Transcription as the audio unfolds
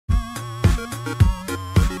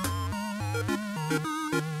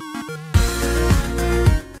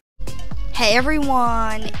Hey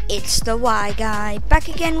everyone, it's the Y Guy, back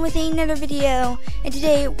again with another video, and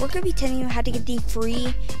today we're going to be telling you how to get the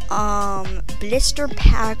free Blister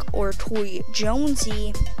pack or toy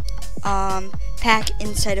Jonsey pack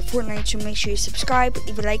inside of Fortnite. So make sure you subscribe,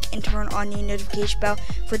 leave a like, and turn on the notification bell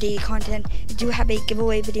for daily content. I do have a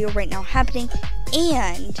giveaway video right now happening,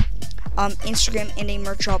 and Instagram and a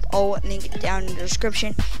merch shop, all link down in the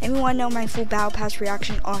description. And if you want to know my full Battle Pass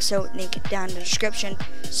reaction, also link down in the description.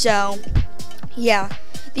 So yeah,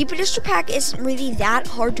 the Blister pack isn't really that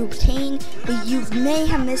hard to obtain, but you may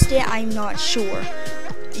have missed it, I'm not sure.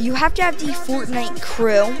 You have to have the Fortnite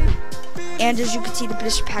crew, and as you can see, the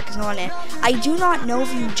Blister pack is on it. I do not know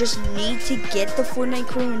if you just need to get the Fortnite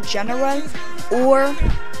crew in general, or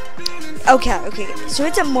okay, so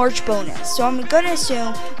it's a March bonus, so I'm gonna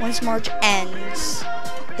assume once March ends,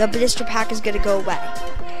 the Blister pack is gonna go away.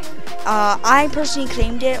 I personally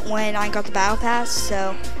claimed it when I got the Battle Pass,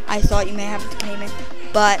 so I thought you may have to claim it.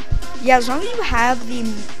 But yeah, as long as you have the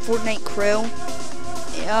Fortnite crew,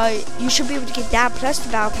 you should be able to get that plus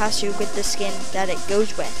the Battle Pass to get the skin that it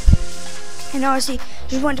goes with. And honestly,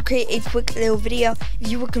 just wanted to create a quick little video if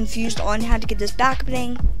you were confused on how to get this back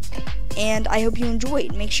bling. And I hope you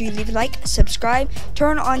enjoyed. Make sure you leave a like, subscribe,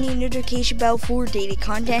 turn on the notification bell for daily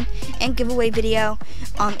content, and giveaway video,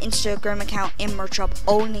 Instagram account, and merch shop,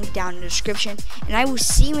 all linked down in the description. And I will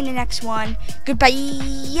see you in the next one. Goodbye.